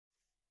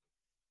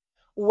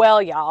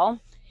Well, y'all,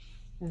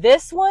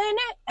 this one,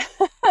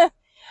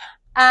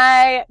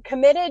 I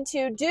committed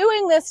to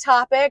doing this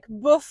topic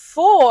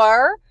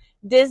before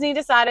Disney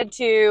decided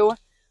to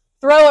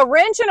throw a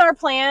wrench in our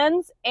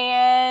plans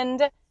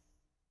and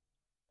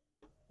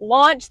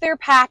launch their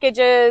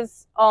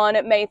packages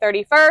on May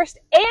 31st,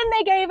 and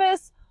they gave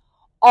us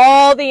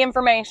all the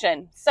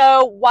information.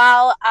 So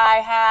while I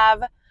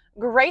have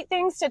great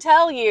things to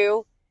tell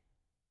you,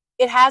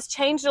 it has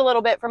changed a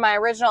little bit from my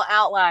original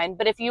outline.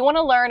 But if you want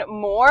to learn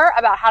more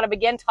about how to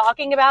begin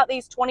talking about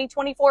these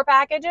 2024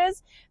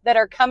 packages that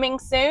are coming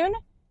soon,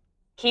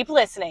 keep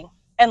listening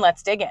and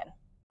let's dig in.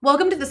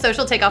 Welcome to the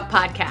Social Takeoff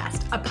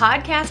Podcast, a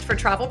podcast for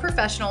travel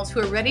professionals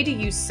who are ready to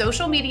use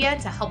social media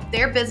to help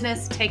their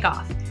business take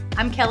off.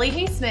 I'm Kelli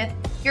Hay-Smith,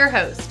 your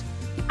host.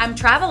 I'm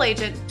travel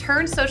agent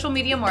turned social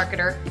media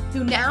marketer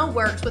who now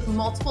works with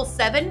multiple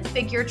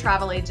seven-figure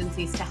travel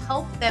agencies to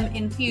help them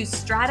infuse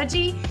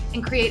strategy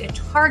and create a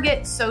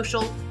target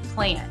social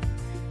plan.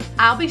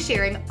 I'll be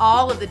sharing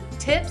all of the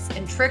tips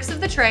and tricks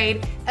of the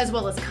trade, as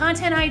well as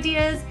content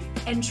ideas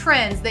and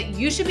trends that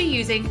you should be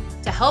using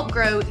to help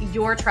grow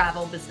your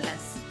travel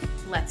business.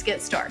 Let's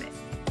get started.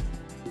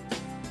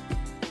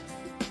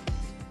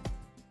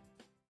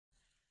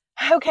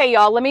 Okay,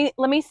 y'all, let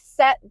me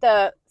set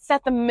the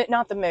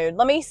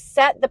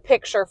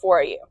picture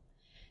for you.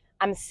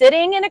 I'm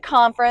sitting in a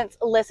conference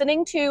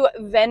listening to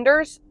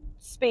vendors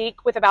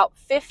speak with about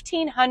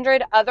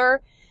 1,500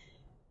 other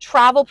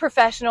travel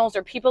professionals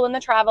or people in the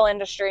travel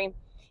industry,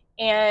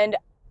 and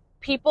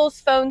people's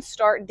phones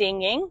start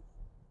dinging,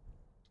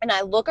 and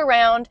I look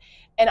around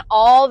and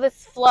all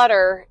this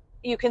flutter,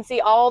 you can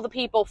see all the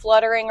people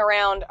fluttering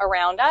around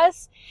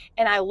us,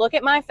 and I look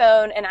at my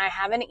phone and I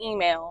have an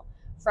email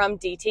from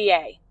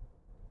DTA.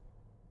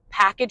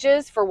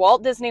 Packages for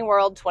Walt Disney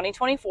World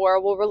 2024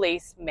 will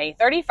release May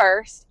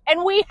 31st,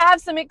 and we have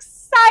some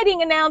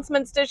exciting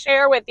announcements to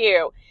share with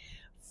you.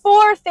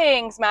 4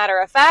 things, matter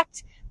of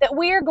fact, that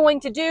we are going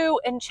to do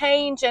and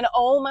change, and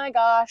oh my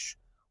gosh,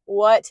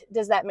 what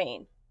does that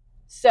mean?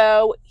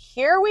 So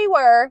here we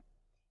were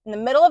in the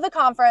middle of the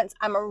conference.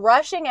 I'm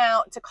rushing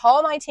out to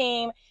call my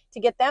team to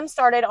get them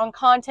started on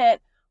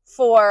content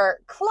for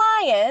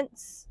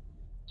clients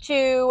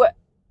to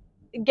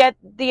get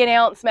the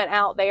announcement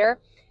out there.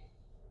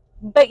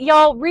 But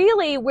y'all,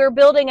 really, we're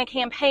building a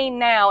campaign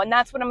now, and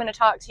that's what I'm going to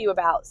talk to you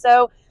about.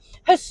 So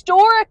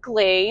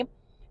historically,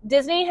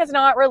 Disney has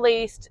not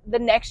released the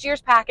next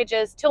year's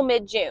packages till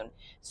mid-June.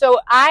 So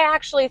I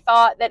actually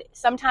thought that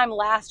sometime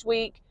last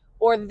week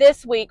or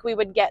this week we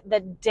would get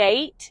the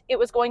date it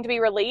was going to be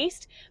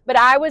released, but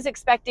I was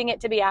expecting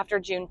it to be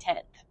after June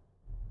 10th.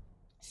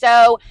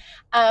 So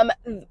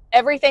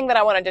everything that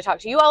I wanted to talk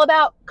to you all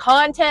about,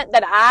 content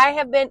that I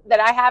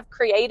have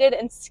created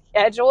and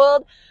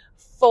scheduled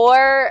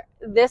for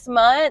this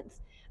month,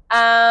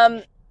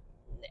 and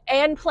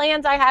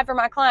plans I had for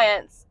my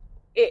clients,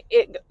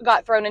 it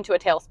got thrown into a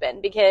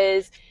tailspin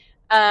because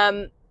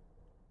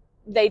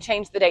they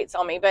changed the dates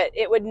on me, but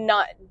it would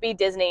not be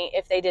Disney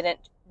if they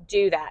didn't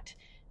do that.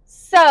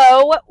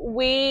 So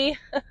we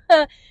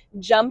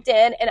jumped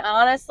in, and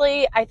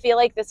honestly, I feel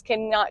like this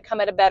cannot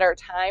come at a better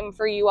time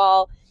for you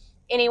all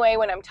anyway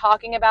when I'm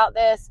talking about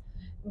this,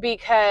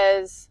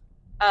 because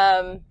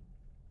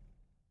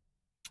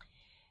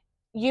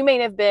you may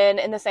have been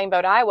in the same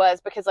boat I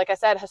was, because like I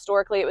said,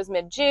 historically it was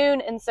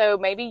mid-June, and so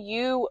maybe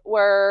you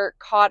were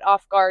caught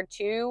off guard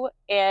too,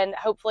 and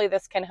hopefully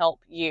this can help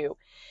you.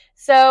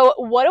 So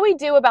what do we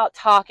do about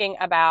talking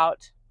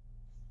about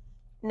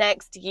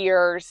next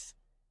year's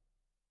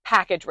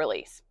package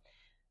release?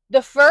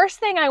 The first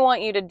thing I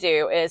want you to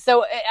do is,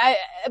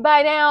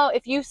 by now,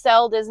 if you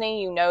sell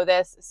Disney, you know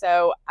this,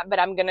 but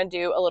I'm going to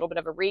do a little bit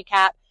of a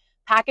recap.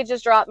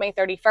 Packages dropped May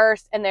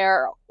 31st, and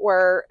there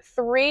were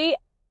 3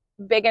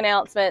 big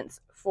announcements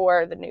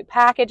for the new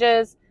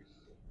packages,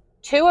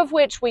 2 of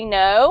which we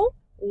know,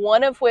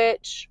 1 of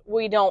which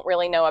we don't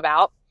really know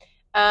about.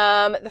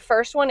 The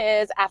first one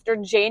is after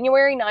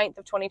January 9th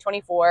of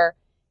 2024,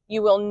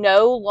 you will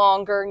no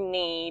longer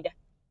need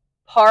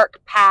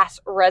park pass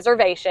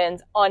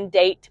reservations on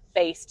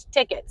date-based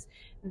tickets.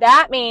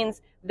 That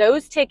means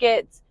those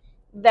tickets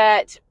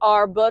that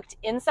are booked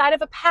inside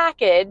of a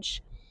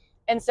package,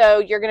 and so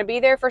you're going to be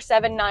there for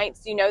 7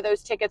 nights. You know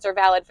those tickets are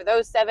valid for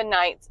those 7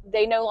 nights.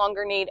 They no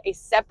longer need a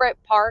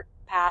separate park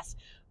pass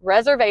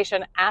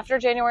reservation after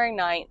January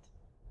 9th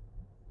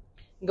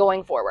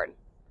going forward.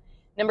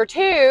 Number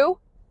 2,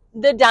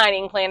 the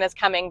dining plan is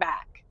coming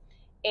back.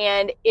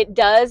 And it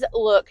does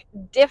look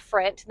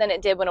different than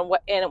it did when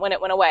it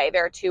went away.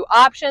 There are 2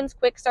 options,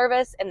 quick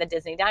service and the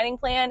Disney dining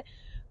plan.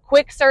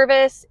 Quick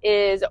service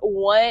is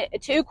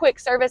 2 quick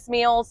service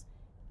meals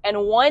and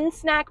 1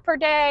 snack per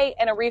day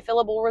and a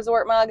refillable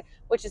resort mug,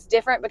 which is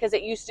different because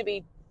it used to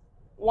be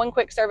 1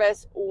 quick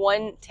service,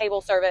 1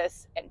 table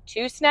service, and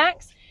 2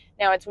 snacks.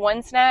 Now it's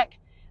 1 snack.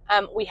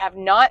 We have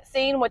not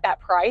seen what that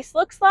price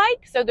looks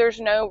like, so there's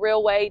no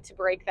real way to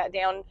break that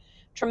down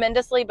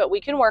tremendously, but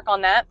we can work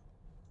on that.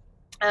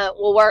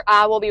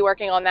 I will be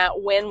working on that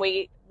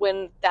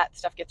when that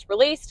stuff gets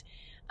released.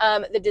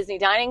 The Disney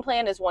dining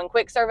plan is one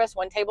quick service,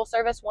 one table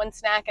service, one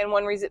snack, and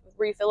one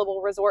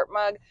refillable resort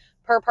mug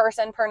per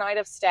person per night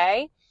of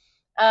stay.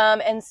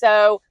 And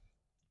so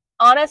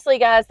honestly,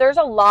 guys, there's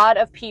a lot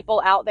of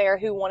people out there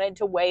who wanted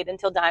to wait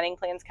until dining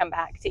plans come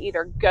back to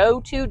either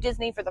go to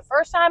Disney for the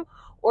first time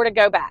or to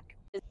go back.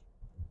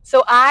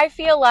 So I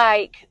feel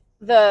like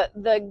the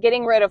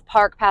getting rid of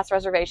park pass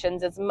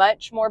reservations is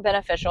much more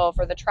beneficial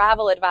for the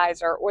travel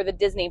advisor or the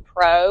Disney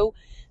pro,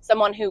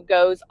 someone who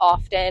goes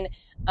often,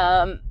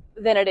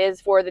 than it is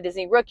for the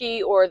Disney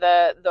rookie or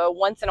the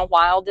once in a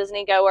while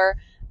Disney goer,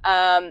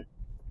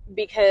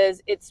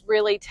 because it's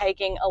really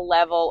taking a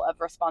level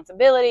of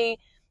responsibility,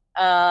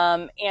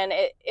 and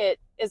it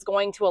is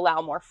going to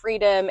allow more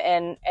freedom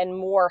and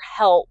more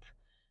help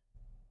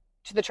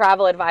to the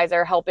travel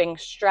advisor helping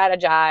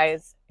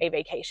strategize a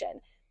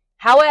vacation.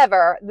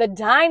 However, the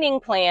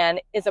dining plan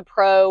is a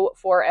pro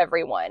for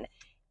everyone.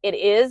 It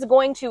is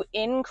going to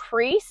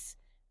increase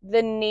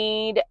the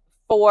need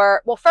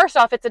for, well, first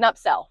off, it's an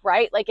upsell,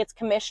 right? Like it's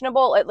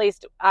commissionable. At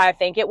least I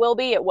think it will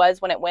be. It was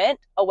when it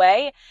went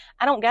away.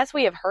 I don't guess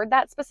we have heard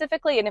that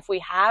specifically. And if we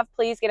have,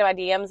 please get in my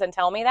DMs and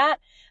tell me that.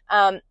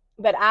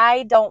 But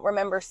I don't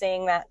remember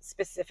seeing that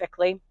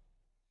specifically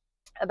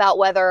about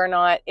whether or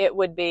not it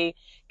would be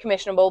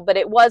commissionable, but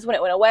it was when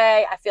it went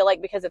away. I feel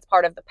like because it's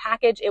part of the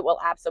package, it will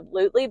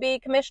absolutely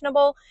be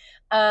commissionable.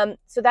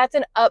 So that's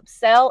an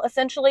upsell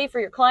essentially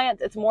for your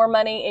clients. It's more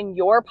money in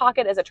your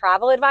pocket as a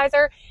travel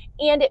advisor,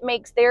 and it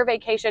makes their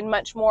vacation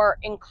much more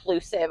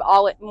inclusive,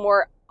 all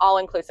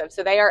inclusive.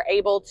 So they are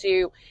able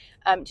to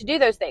do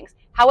those things.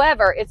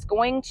 However, it's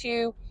going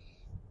to,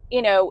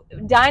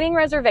 dining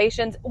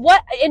reservations,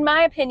 in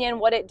my opinion,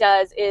 what it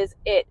does is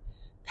it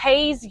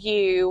pays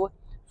you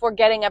for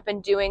getting up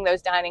and doing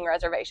those dining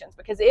reservations.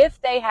 Because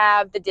if they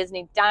have the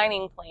Disney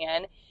dining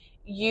plan,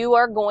 you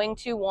are going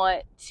to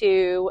want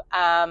to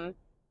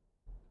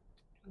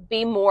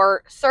be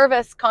more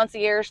service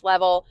concierge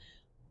level,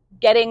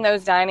 getting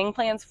those dining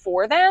plans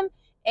for them,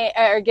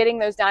 or getting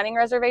those dining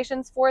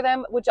reservations for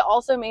them, which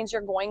also means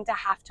you're going to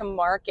have to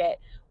market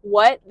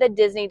what the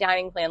Disney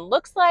dining plan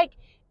looks like,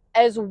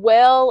 as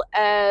well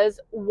as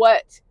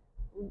what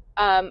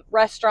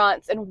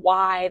restaurants and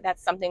why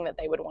that's something that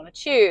they would want to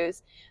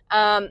choose.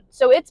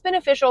 So it's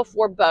beneficial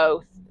for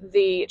both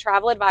the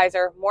travel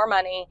advisor, more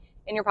money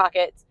in your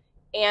pockets,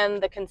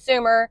 and the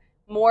consumer,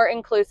 more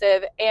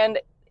inclusive. And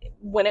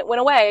when it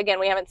went away, again,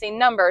 we haven't seen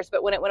numbers,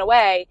 but when it went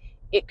away,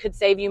 it could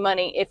save you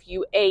money if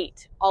you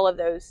ate all of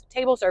those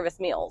table service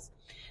meals.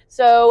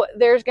 So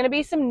there's going to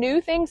be some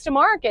new things to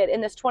market in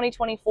this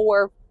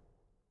 2024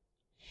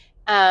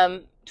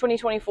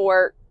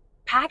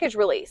 package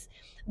release.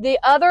 The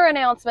other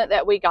announcement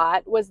that we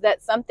got was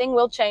that something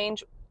will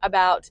change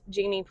about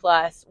Genie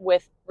Plus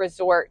with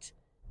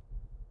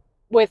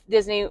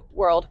Disney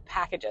World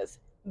packages,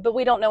 but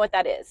we don't know what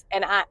that is.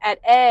 And at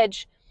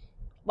Edge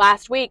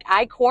last week,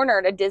 I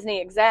cornered a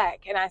Disney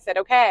exec and I said,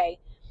 okay,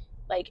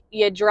 like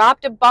you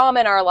dropped a bomb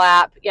in our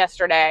lap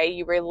yesterday.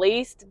 You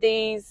released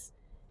these,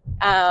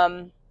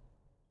 the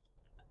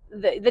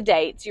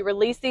dates, you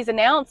released these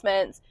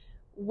announcements.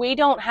 We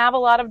don't have a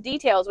lot of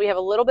details. We have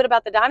a little bit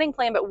about the dining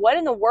plan, but what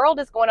in the world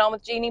is going on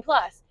with Genie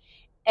Plus?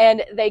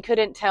 And they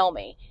couldn't tell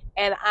me.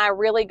 And I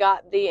really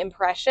got the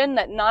impression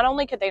that not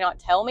only could they not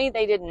tell me,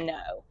 they didn't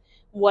know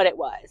what it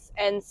was.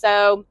 And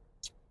so,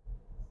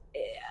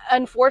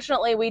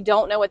 unfortunately, we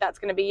don't know what that's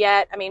going to be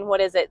yet. I mean, what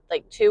is it,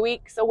 like 2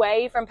 weeks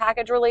away from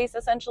package release,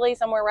 essentially,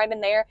 somewhere right in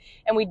there.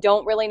 And we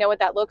don't really know what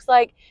that looks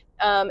like.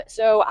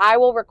 So I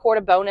will record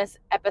a bonus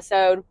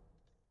episode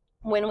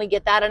when we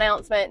get that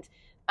announcement,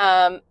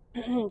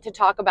 to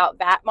talk about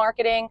that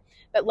marketing.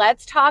 But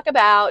let's talk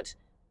about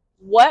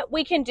what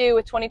we can do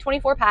with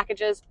 2024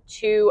 packages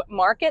to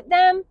market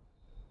them.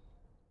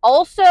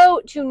 Also,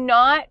 to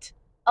not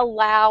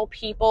allow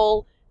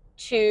people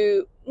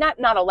to, not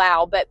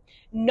allow, but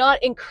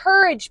not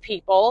encourage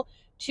people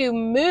to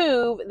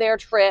move their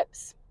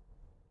trips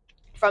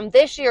from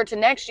this year to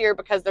next year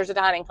because there's a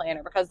dining plan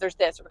or because there's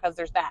this or because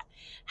there's that.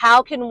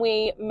 How can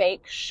we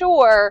make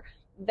sure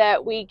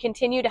that we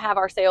continue to have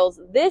our sales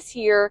this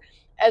year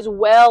as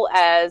well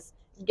as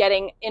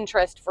getting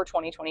interest for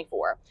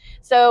 2024?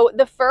 So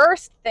the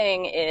first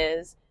thing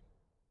is,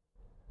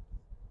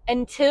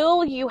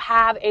 until you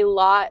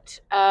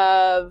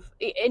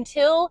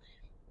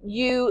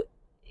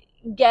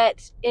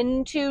get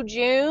into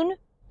June,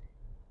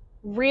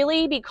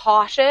 really be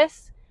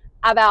cautious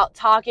about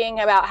talking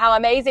about how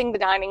amazing the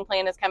dining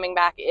plan is coming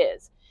back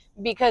is.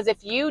 Because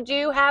if you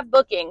do have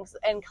bookings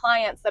and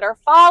clients that are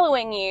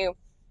following you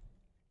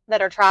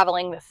that are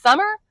traveling this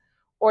summer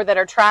or that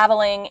are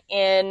traveling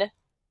in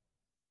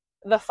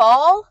the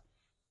fall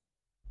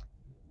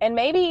and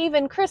maybe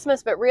even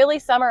Christmas, but really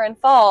summer and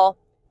fall,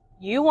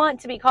 you want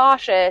to be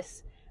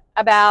cautious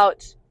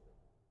about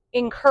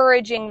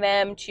encouraging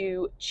them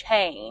to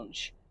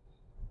change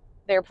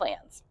their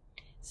plans.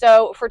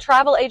 So for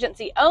travel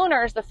agency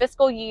owners, the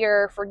fiscal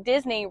year for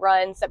Disney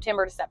runs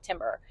September to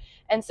September.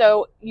 And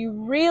so you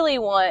really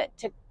want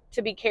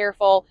to be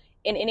careful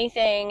in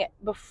anything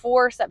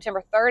before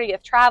September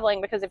 30th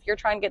traveling, because if you're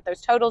trying to get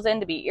those totals in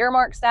to be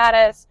earmark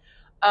status,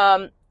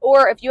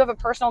 or if you have a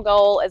personal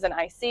goal as an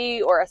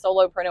IC or a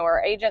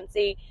solopreneur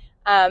agency,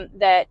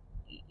 that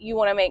you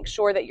want to make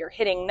sure that you're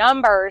hitting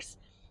numbers,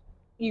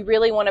 you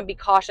really want to be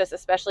cautious,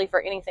 especially for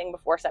anything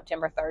before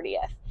September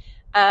 30th.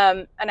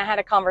 And I had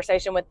a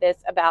conversation with this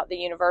about the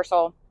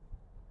Universal,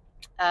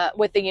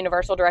 with the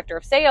Universal Director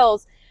of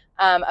Sales,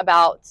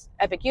 about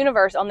Epic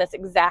Universe on this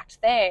exact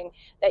thing,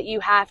 that you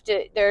have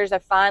to, there's a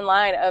fine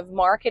line of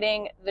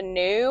marketing the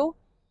new,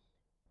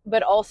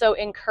 but also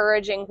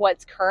encouraging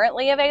what's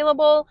currently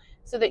available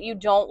so that you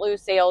don't lose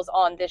sales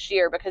on this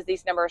year, because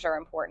these numbers are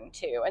important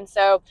too. And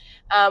so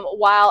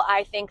while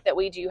I think that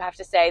we do have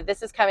to say,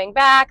 this is coming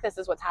back, this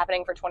is what's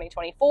happening for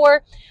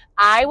 2024,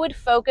 I would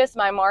focus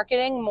my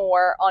marketing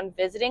more on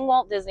visiting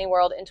Walt Disney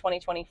World in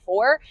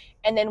 2024.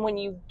 And then when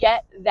you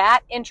get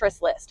that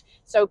interest list,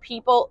 so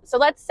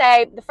let's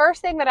say the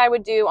first thing that I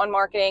would do on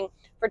marketing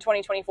for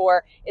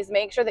 2024 is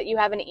make sure that you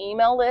have an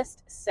email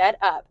list set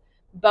up,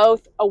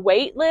 both a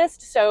wait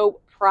list,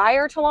 so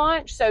prior to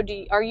launch. So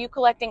are you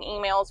collecting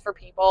emails for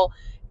people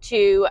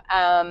to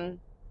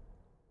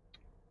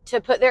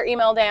put their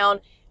email down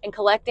and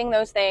collecting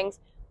those things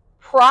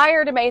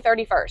prior to May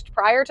 31st,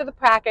 prior to the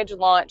package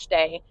launch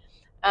day,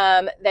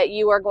 that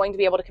you are going to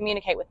be able to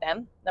communicate with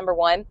them, number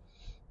one.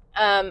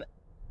 And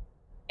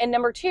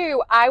number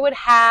two, I would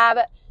have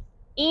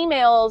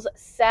emails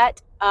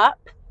set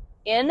up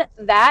in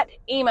that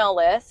email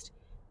list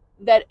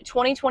that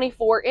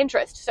 2024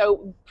 interest.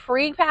 So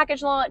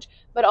pre-package launch,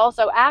 but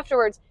also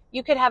afterwards,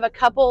 you could have a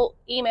couple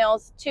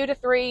emails, 2 to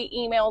 3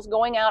 emails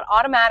going out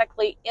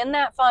automatically in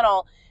that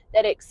funnel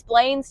that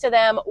explains to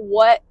them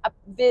what a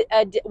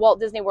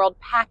Walt Disney World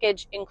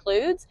package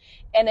includes.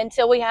 And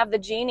until we have the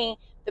genie,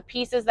 the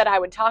pieces that I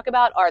would talk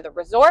about are the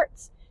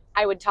resorts,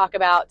 I would talk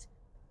about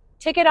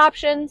ticket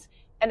options,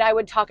 and I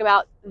would talk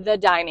about the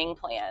dining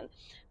plan.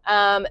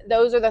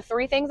 Those are the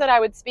 3 things that I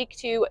would speak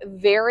to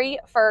very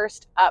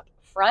first up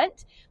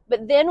front.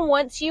 But then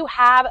once you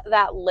have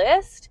that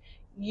list,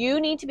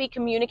 you need to be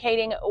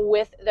communicating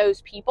with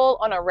those people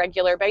on a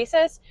regular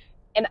basis.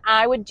 And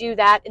I would do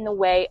that in the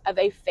way of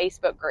a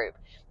Facebook group.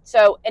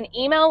 So an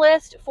email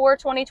list for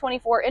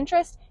 2024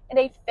 interest and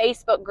a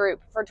Facebook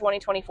group for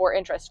 2024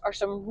 interest are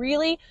some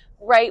really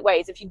great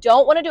ways. If you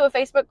don't want to do a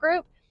Facebook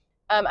group,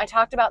 I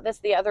talked about this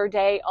the other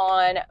day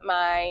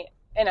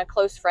in a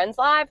close friends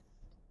live.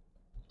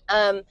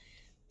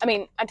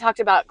 I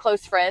talked about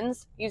close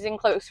friends, using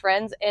close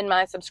friends in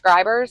my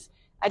subscribers.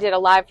 I did a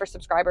live for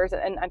subscribers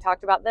and I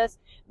talked about this.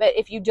 But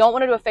if you don't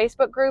want to do a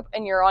Facebook group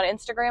and you're on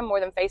Instagram more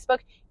than Facebook,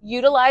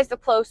 utilize the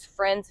close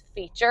friends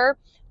feature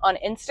on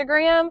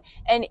Instagram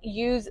and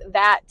use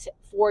that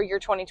for your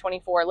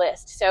 2024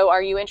 list. So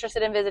are you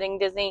interested in visiting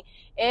Disney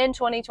in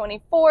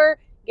 2024?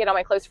 Get on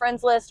my close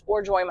friends list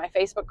or join my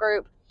Facebook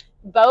group.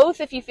 Both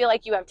if you feel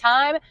like you have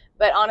time,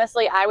 but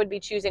honestly, I would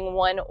be choosing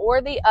one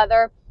or the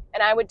other.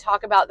 And I would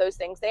talk about those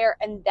things there.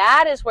 And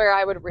that is where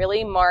I would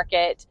really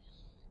market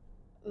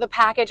the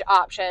package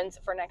options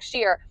for next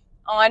year.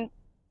 On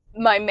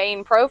my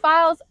main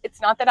profiles,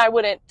 it's not that I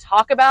wouldn't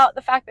talk about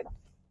the fact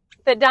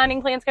that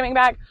dining plan's coming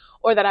back,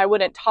 or that I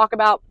wouldn't talk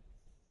about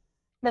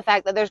the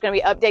fact that there's going to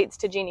be updates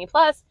to Genie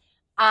Plus.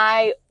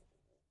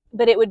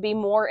 But it would be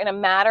more in a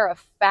matter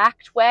of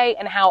fact way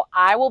and how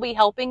I will be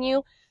helping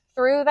you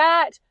through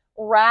that,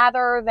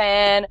 rather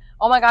than,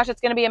 oh my gosh,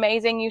 it's going to be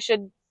amazing, you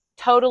should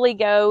totally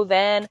go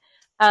then,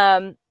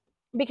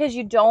 because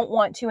you don't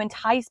want to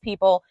entice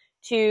people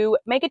to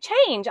make a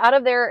change out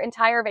of their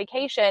entire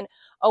vacation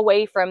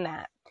away from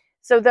that.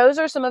 So those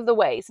are some of the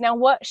ways. Now,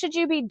 what should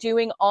you be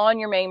doing on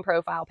your main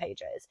profile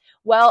pages?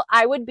 Well,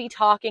 I would be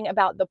talking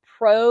about the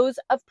pros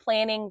of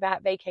planning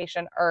that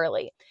vacation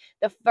early.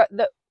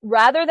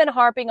 Rather than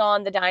harping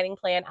on the dining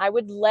plan, I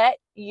would let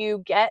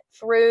you get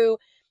through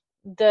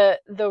the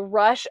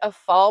rush of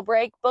fall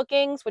break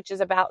bookings, which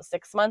is about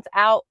 6 months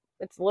out.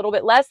 It's a little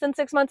bit less than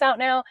 6 months out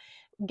now.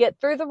 Get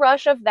through the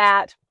rush of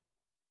that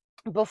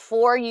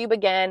before you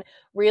begin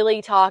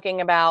really talking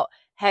about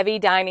heavy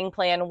dining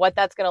plan, what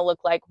that's going to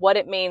look like, what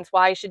it means,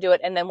 why you should do it,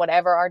 and then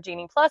whatever our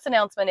Genie Plus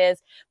announcement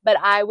is. But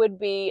I would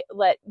be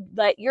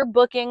let your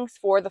bookings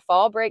for the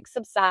fall break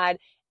subside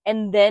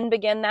and then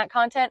begin that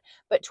content.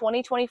 But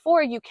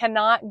 2024, you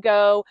cannot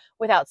go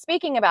without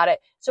speaking about it.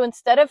 So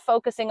instead of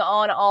focusing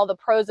on all the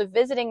pros of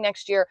visiting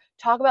next year,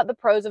 talk about the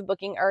pros of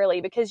booking early,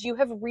 because you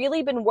have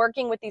really been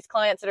working with these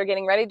clients that are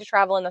getting ready to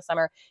travel in the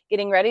summer,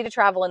 getting ready to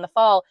travel in the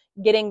fall,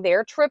 getting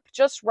their trip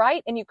just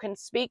right. And you can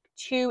speak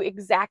to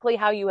exactly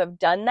how you have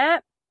done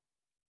that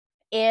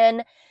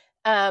in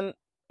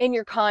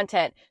your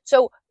content.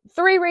 So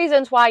 3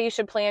 reasons why you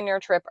should plan your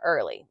trip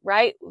early,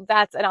 right?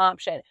 That's an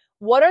option.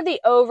 What are the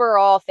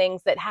overall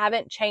things that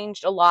haven't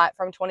changed a lot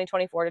from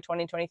 2024 to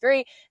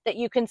 2023 that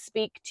you can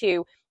speak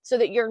to, so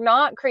that you're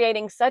not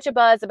creating such a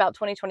buzz about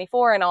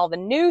 2024 and all the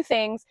new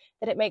things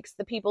that it makes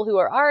the people who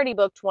are already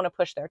booked want to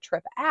push their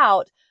trip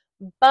out,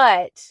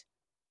 but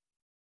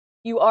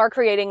you are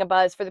creating a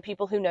buzz for the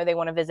people who know they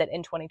want to visit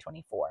in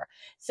 2024.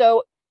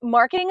 So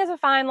marketing is a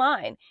fine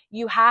line.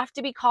 You have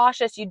to be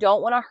cautious. You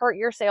don't want to hurt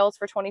your sales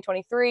for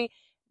 2023,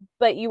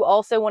 but you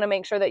also want to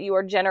make sure that you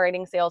are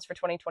generating sales for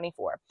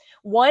 2024.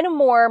 One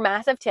more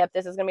massive tip.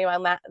 This is going to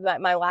be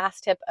my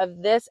last tip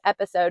of this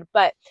episode,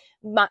 but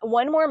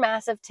one more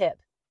massive tip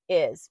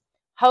is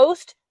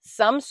host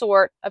some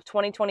sort of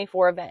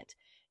 2024 event.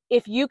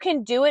 If you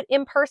can do it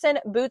in person,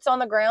 boots on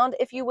the ground,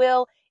 if you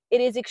will,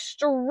 it is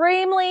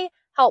extremely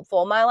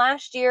helpful. My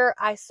last year,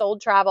 I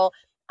sold travel.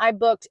 I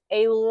booked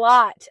a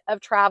lot of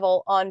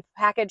travel on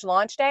package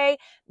launch day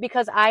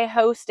because I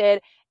hosted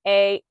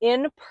a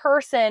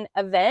in-person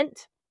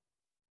event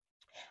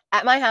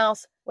at my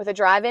house with a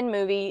drive-in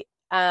movie.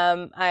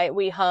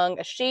 We hung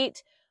a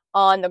sheet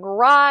on the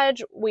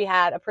garage. We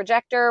had a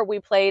projector. We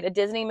played a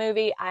Disney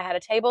movie. I had a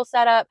table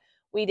set up.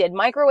 We did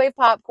microwave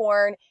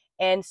popcorn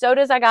and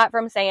sodas I got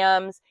from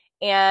Sam's.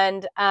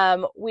 And I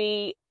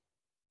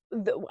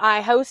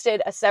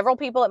hosted several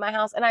people at my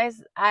house, and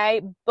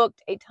I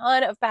booked a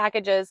ton of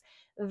packages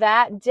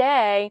that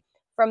day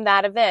from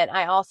that event.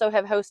 I also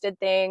have hosted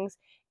things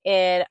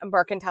in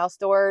mercantile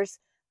stores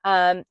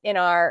in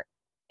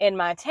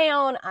my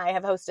town. I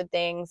have hosted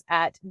things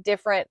at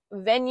different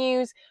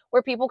venues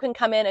where people can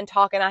come in and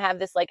talk, and I have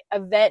this like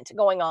event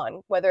going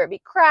on, whether it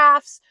be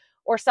crafts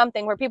or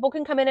something where people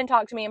can come in and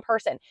talk to me in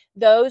person.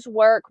 Those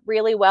work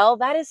really well.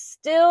 That is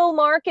still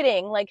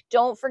marketing. Like,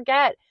 don't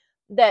forget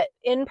that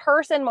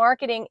in-person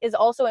marketing is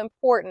also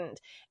important.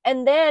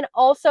 And then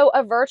also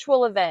a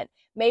virtual event.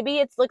 Maybe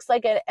it looks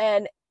like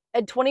a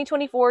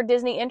 2024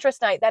 Disney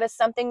interest night. That is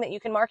something that you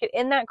can market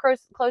in that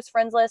close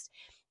friends list,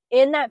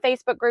 in that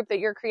Facebook group that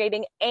you're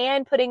creating,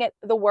 and putting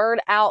the word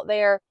out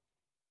there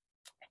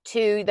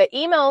to the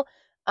email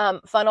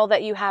funnel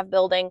that you have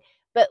building.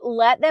 But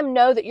let them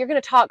know that you're going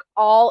to talk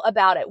all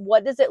about it.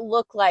 What does it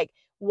look like?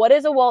 What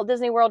is a Walt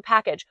Disney World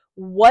package?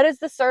 What is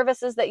the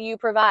services that you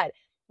provide?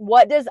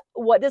 What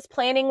does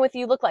planning with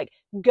you look like?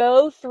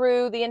 Go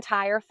through the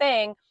entire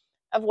thing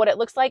of what it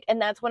looks like.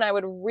 And that's when I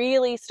would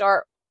really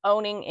start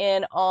owning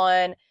in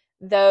on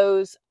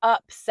those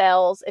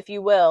upsells, if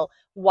you will.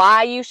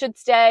 Why you should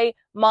stay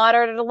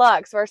moderate or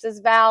deluxe versus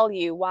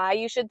value. Why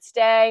you should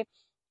stay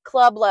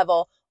club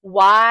level.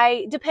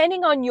 Why,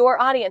 depending on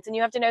your audience, and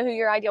you have to know who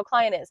your ideal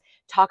client is.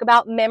 Talk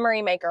about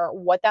Memory Maker,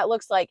 what that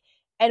looks like,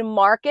 and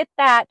market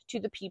that to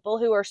the people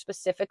who are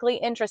specifically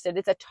interested.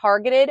 It's a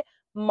targeted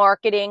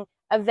marketing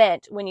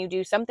event. When you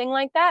do something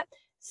like that,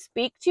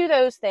 speak to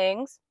those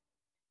things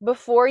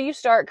before you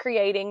start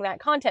creating that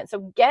content.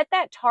 So get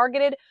that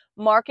targeted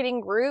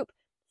marketing group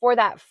for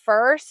that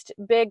first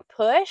big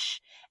push,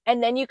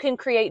 and then you can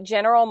create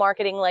general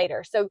marketing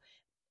later. So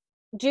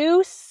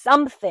do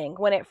something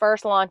when it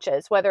first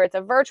launches, whether it's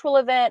a virtual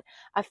event,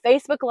 a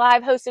Facebook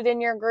Live hosted in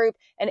your group,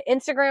 an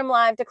Instagram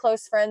Live to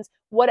close friends,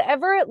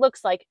 whatever it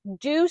looks like,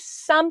 do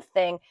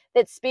something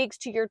that speaks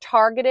to your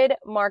targeted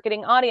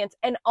marketing audience.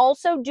 And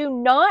also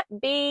do not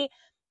be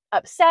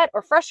upset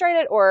or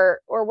frustrated or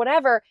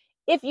whatever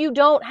if you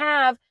don't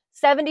have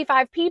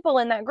 75 people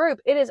in that group.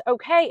 It is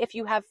okay if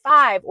you have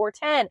 5 or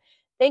 10.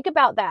 Think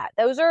about that.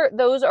 Those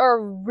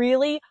are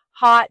really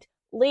hot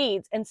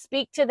leads, and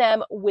speak to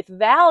them with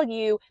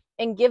value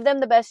and give them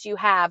the best you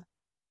have,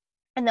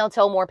 and they'll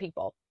tell more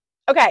people.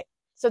 Okay,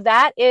 so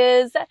that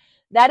is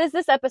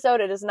this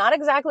episode. It is not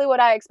exactly what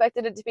I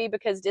expected it to be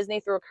because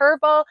Disney threw a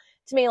curveball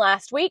to me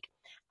last week.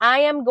 I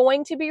am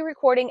going to be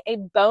recording a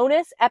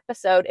bonus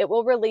episode. It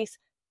will release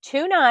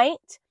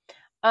tonight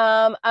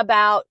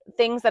about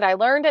things that I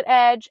learned at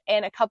Edge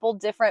and a couple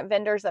different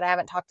vendors that I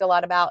haven't talked a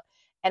lot about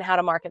and how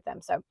to market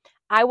them. So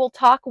I will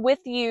talk with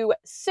you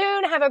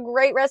soon. Have a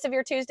great rest of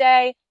your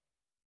Tuesday.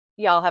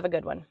 Y'all have a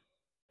good one.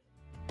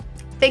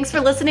 Thanks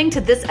for listening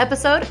to this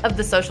episode of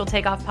the Social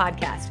Takeoff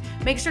Podcast.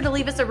 Make sure to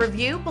leave us a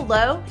review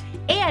below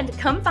and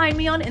come find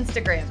me on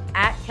Instagram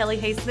at Kelli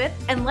Hay Smith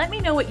and let me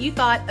know what you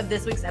thought of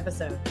this week's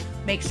episode.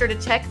 Make sure to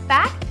check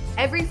back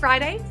every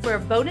Friday for a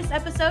bonus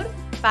episode,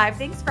 5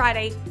 Things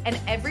Friday, and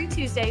every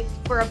Tuesday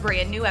for a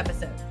brand new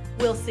episode.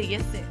 We'll see you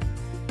soon.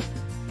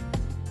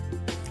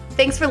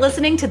 Thanks for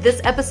listening to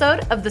this episode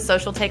of the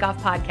Social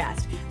Takeoff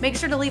Podcast. Make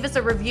sure to leave us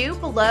a review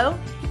below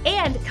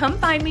and come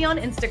find me on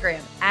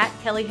Instagram at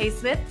Kelli Hay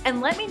Smith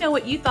and let me know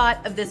what you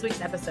thought of this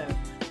week's episode.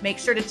 Make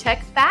sure to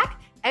check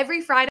back every Friday